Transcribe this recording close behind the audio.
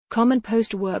Common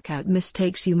post-workout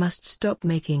mistakes you must stop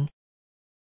making.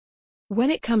 When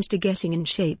it comes to getting in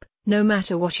shape, no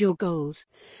matter what your goals,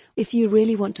 if you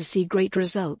really want to see great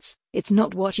results, it's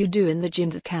not what you do in the gym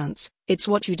that counts, it's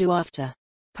what you do after.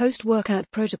 Post-workout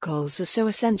protocols are so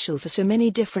essential for so many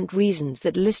different reasons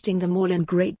that listing them all in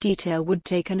great detail would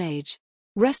take an age.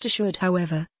 Rest assured,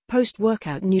 however,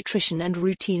 post-workout nutrition and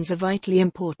routines are vitally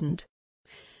important.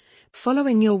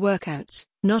 Following your workouts,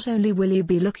 not only will you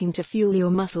be looking to fuel your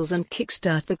muscles and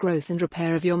kickstart the growth and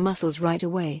repair of your muscles right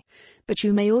away, but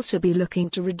you may also be looking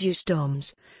to reduce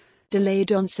DOMS,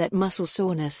 delayed onset muscle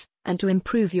soreness, and to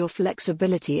improve your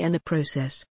flexibility in the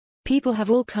process. People have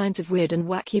all kinds of weird and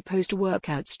wacky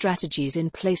post-workout strategies in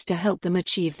place to help them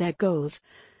achieve their goals,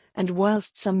 and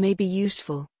whilst some may be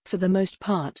useful, for the most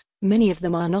part, many of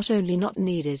them are not only not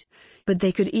needed, but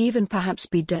they could even perhaps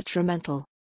be detrimental.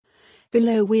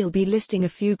 Below we'll be listing a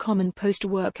few common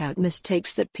post-workout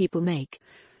mistakes that people make,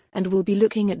 and we'll be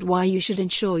looking at why you should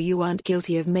ensure you aren't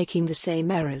guilty of making the same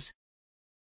errors.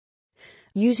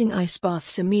 Using ice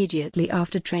baths immediately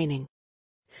after training.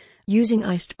 Using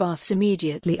iced baths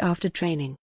immediately after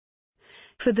training.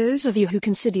 For those of you who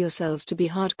consider yourselves to be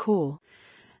hardcore,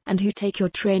 and who take your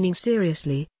training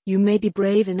seriously, you may be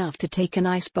brave enough to take an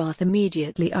ice bath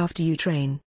immediately after you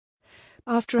train.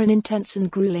 After an intense and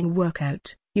grueling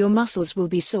workout, your muscles will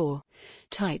be sore,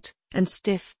 tight, and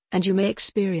stiff, and you may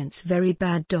experience very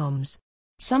bad DOMS.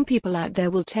 Some people out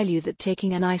there will tell you that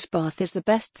taking an ice bath is the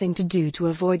best thing to do to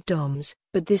avoid DOMS,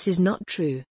 but this is not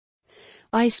true.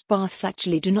 Ice baths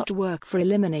actually do not work for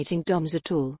eliminating DOMS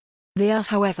at all. They are,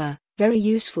 however, very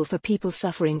useful for people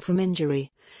suffering from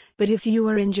injury. But if you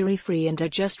are injury-free and are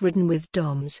just ridden with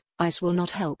DOMS, ice will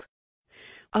not help.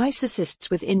 Ice assists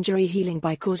with injury healing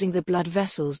by causing the blood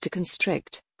vessels to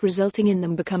constrict, resulting in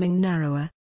them becoming narrower.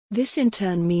 This in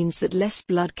turn means that less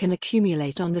blood can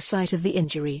accumulate on the site of the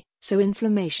injury, so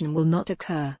inflammation will not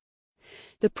occur.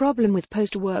 The problem with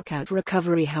post-workout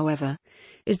recovery, however,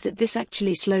 is that this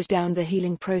actually slows down the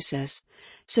healing process,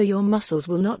 so your muscles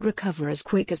will not recover as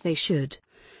quick as they should.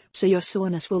 So your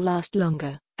soreness will last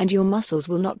longer, and your muscles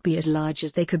will not be as large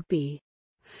as they could be.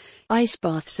 Ice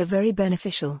baths are very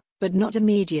beneficial, but not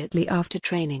immediately after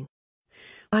training.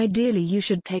 Ideally, you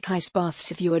should take ice baths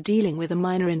if you are dealing with a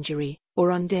minor injury,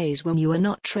 or on days when you are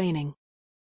not training.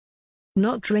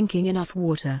 Not drinking enough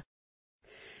water.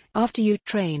 After you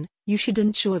train, you should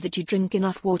ensure that you drink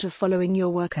enough water following your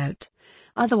workout.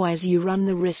 Otherwise, you run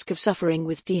the risk of suffering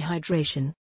with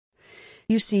dehydration.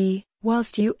 You see,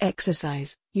 whilst you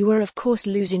exercise, you are of course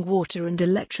losing water and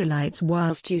electrolytes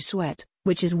whilst you sweat,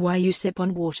 which is why you sip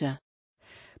on water.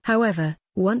 However,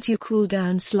 once you cool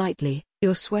down slightly,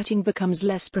 your sweating becomes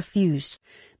less profuse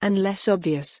and less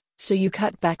obvious, so you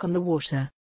cut back on the water.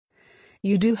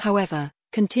 You do, however,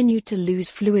 continue to lose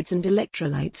fluids and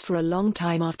electrolytes for a long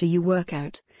time after you work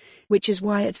out, which is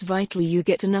why it's vital you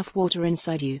get enough water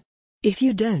inside you. If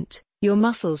you don't, your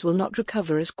muscles will not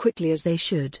recover as quickly as they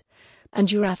should,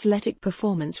 and your athletic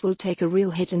performance will take a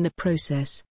real hit in the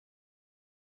process.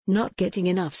 Not getting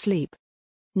enough sleep.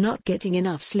 Not getting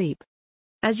enough sleep.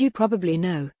 As you probably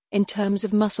know, in terms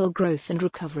of muscle growth and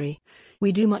recovery,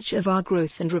 we do much of our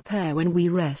growth and repair when we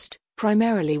rest,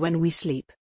 primarily when we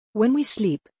sleep. When we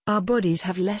sleep, our bodies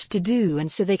have less to do,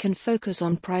 and so they can focus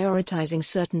on prioritizing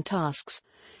certain tasks,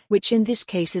 which in this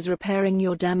case is repairing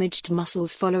your damaged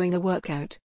muscles following a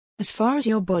workout. As far as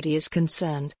your body is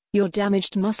concerned, your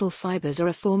damaged muscle fibers are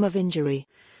a form of injury,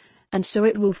 and so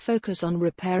it will focus on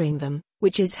repairing them,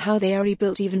 which is how they are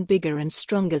rebuilt even bigger and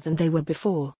stronger than they were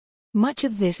before. Much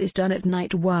of this is done at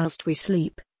night whilst we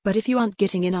sleep, but if you aren't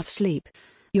getting enough sleep,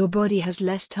 your body has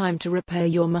less time to repair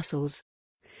your muscles.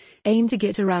 Aim to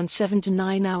get around 7 to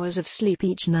 9 hours of sleep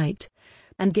each night,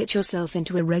 and get yourself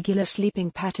into a regular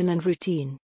sleeping pattern and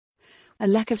routine. A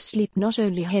lack of sleep not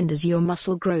only hinders your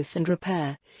muscle growth and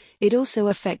repair, it also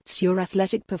affects your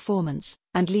athletic performance,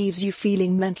 and leaves you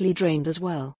feeling mentally drained as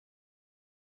well.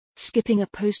 Skipping a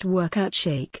post-workout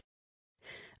shake.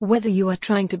 Whether you are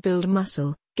trying to build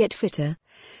muscle, get fitter,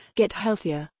 get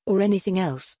healthier, or anything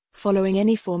else, following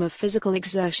any form of physical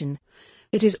exertion,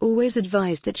 it is always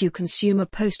advised that you consume a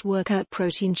post-workout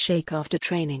protein shake after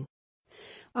training.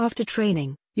 After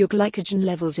training, your glycogen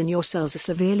levels in your cells are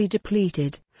severely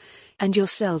depleted, and your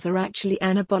cells are actually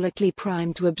anabolically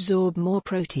primed to absorb more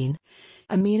protein,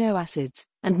 amino acids,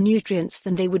 and nutrients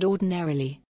than they would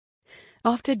ordinarily.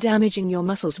 After damaging your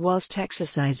muscles whilst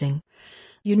exercising,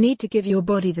 you need to give your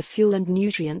body the fuel and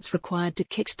nutrients required to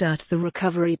kickstart the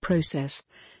recovery process,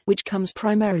 which comes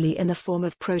primarily in the form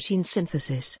of protein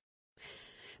synthesis.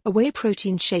 A whey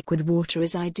protein shake with water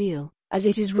is ideal, as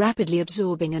it is rapidly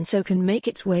absorbing and so can make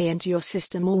its way into your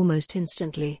system almost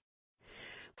instantly.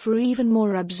 For even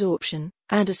more absorption,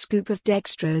 add a scoop of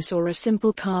dextrose or a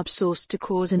simple carb source to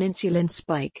cause an insulin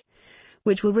spike,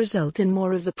 which will result in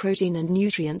more of the protein and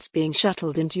nutrients being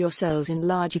shuttled into your cells in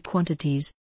larger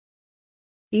quantities.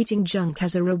 Eating junk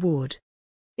has a reward.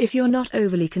 If you're not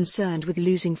overly concerned with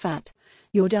losing fat,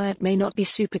 your diet may not be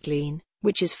super clean,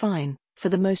 which is fine, for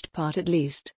the most part at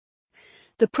least.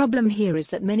 The problem here is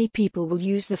that many people will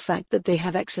use the fact that they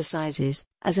have exercises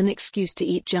as an excuse to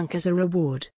eat junk as a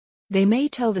reward. They may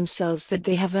tell themselves that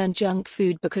they have earned junk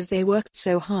food because they worked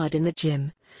so hard in the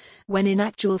gym, when in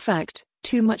actual fact,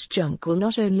 too much junk will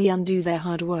not only undo their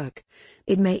hard work,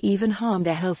 it may even harm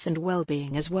their health and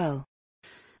well-being as well.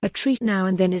 A treat now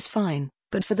and then is fine,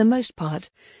 but for the most part,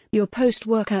 your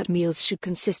post-workout meals should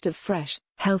consist of fresh,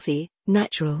 healthy,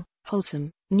 natural,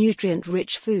 wholesome,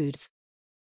 nutrient-rich foods.